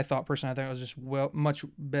Twins. I thought personally, I thought it was just much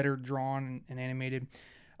better drawn and animated.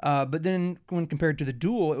 But then when compared to the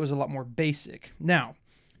Duel, it was a lot more basic. Now,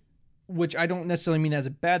 which I don't necessarily mean as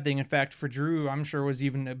a bad thing. In fact, for Drew, I'm sure it was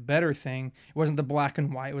even a better thing. It wasn't the black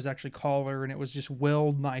and white. It was actually color, and it was just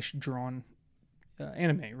nice drawn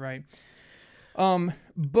anime, right?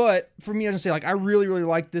 But for me, I was gonna say, like, I really, really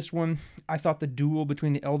liked this one. I thought the duel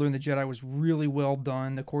between the Elder and the Jedi was really well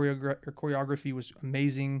done. The choreography was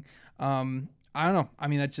amazing. I don't know. I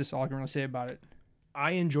mean, that's just all I can really say about it.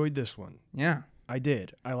 I enjoyed this one. Yeah. I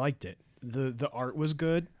did. I liked it. The art was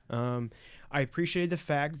good. I appreciated the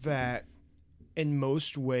fact that in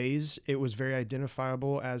most ways it was very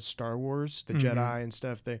identifiable as Star Wars, the Jedi and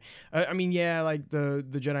stuff. I mean, yeah, like the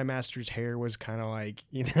Jedi Master's hair was kind of like,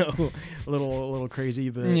 you know, a little crazy,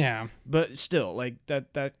 but Yeah. but still, like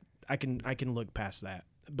that I can look past that.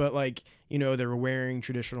 But like, you know, they were wearing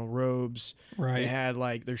traditional robes. Right. They had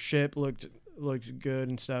like their ship looked good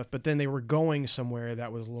and stuff, but then they were going somewhere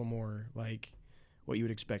that was a little more like what you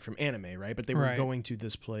would expect from anime, right? But they were Right. going to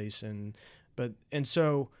this place, and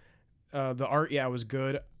so the art, yeah, was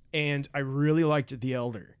good, and I really liked the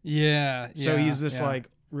Elder. Yeah. So he's this yeah. like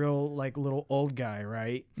real like little old guy,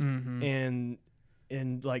 right? Mhm.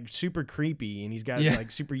 And like super creepy, and he's got Yeah.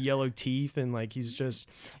 like super yellow teeth, and like he's just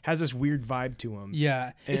has this weird vibe to him.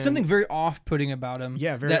 Yeah, it's And- something very off-putting about him.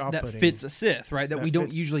 Yeah, very that off-putting. fits a Sith, right? That That we don't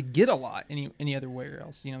fits- usually get a lot any other way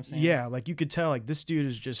else. You know what I'm saying? Yeah, like you could tell like this dude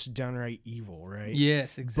is just downright evil, right?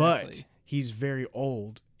 Yes, exactly. But he's very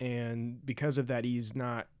old, and because of that, he's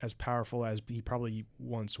not as powerful as he probably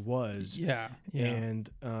once was. Yeah. Yeah. And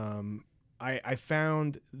I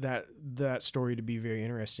found that story to be very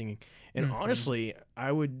interesting, and Mhm. honestly,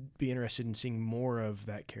 I would be interested in seeing more of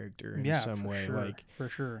that character in some for way. Sure, Like, for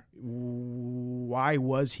sure. why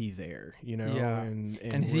was he there? You know, Yeah. and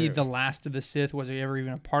And is he the last of the Sith? Was he ever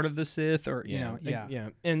even a part of the Sith? Or you know, yeah, yeah.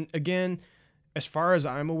 And again, as far as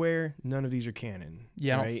I'm aware, none of these are canon.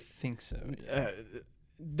 yeah. I don't right? think so.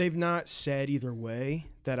 They've not said either way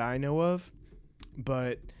that I know of,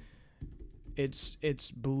 but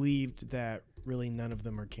it's believed that really none of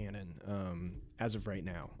them are canon as of right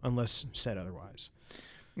now, unless said otherwise.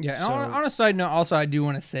 Yeah. And So- on a side note, also I do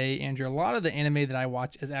want to say, Andrew, a lot of the anime that I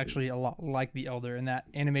watch is actually a lot like The Elder in that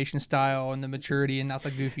animation style and the maturity and not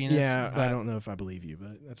the goofiness. Yeah, but, I don't know if I believe you,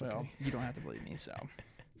 but that's Well, okay. you don't have to believe me, so.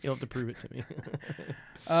 You'll have to prove it to me.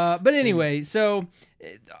 But anyway, so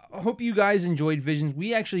I hope you guys enjoyed Visions.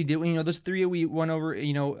 We actually did, you know, those three we went over,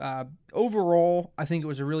 you know, overall, I think it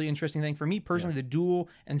was a really interesting thing. For me personally, the duel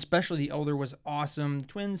and especially the Elder was awesome. The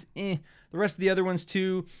twins, The rest of the other ones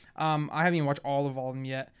too, I haven't even watched all of them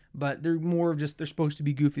yet, but they're more of just, they're supposed to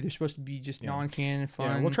be goofy. They're supposed to be just non-canon fun.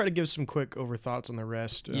 Yeah, we'll try to give some quick over thoughts on the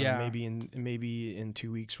rest. Yeah. Maybe in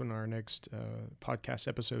 2 weeks when our next podcast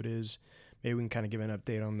episode is. Maybe we can kind of give an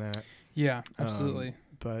update on that. Yeah, absolutely.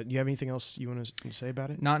 But you have anything else you want to say about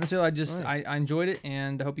it? Not necessarily. I just, All right. I enjoyed it,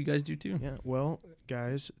 and I hope you guys do too. Yeah. Well,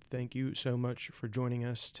 guys, thank you so much for joining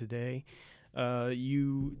us today.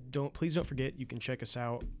 Please don't forget, you can check us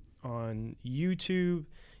out on YouTube.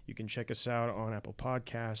 You can check us out on Apple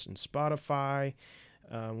Podcasts and Spotify.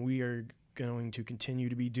 We are going to continue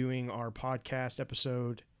to be doing our podcast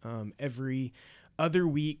episode every other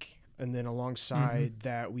week. And then alongside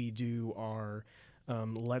that, we do our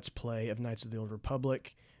Let's Play of Knights of the Old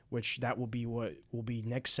Republic, which that will be what will be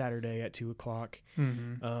next Saturday at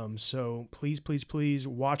 2:00. So please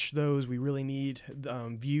watch those. We really need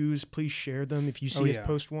views. Please share them. If you see us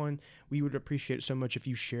post one, we would appreciate it so much if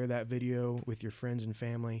you share that video with your friends and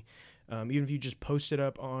family. Even if you just post it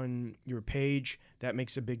up on your page, that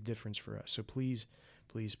makes a big difference for us. So please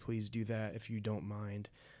do that if you don't mind.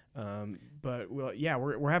 But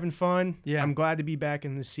we're having fun. Yeah. I'm glad to be back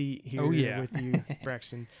in the seat here with you,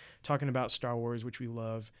 Braxton, talking about Star Wars, which we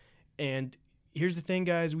love. And here's the thing,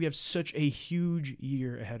 guys, we have such a huge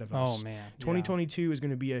year ahead of us. Oh, man. 2022 is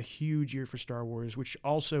going to be a huge year for Star Wars, which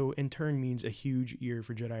also in turn means a huge year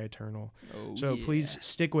for Jedi Eternal. Oh, So yeah. please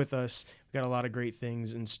stick with us. We've got a lot of great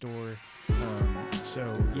things in store.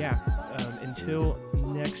 Until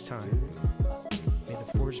next time, may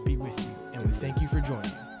the Force be with you, and we thank you for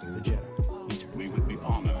joining the Jedi.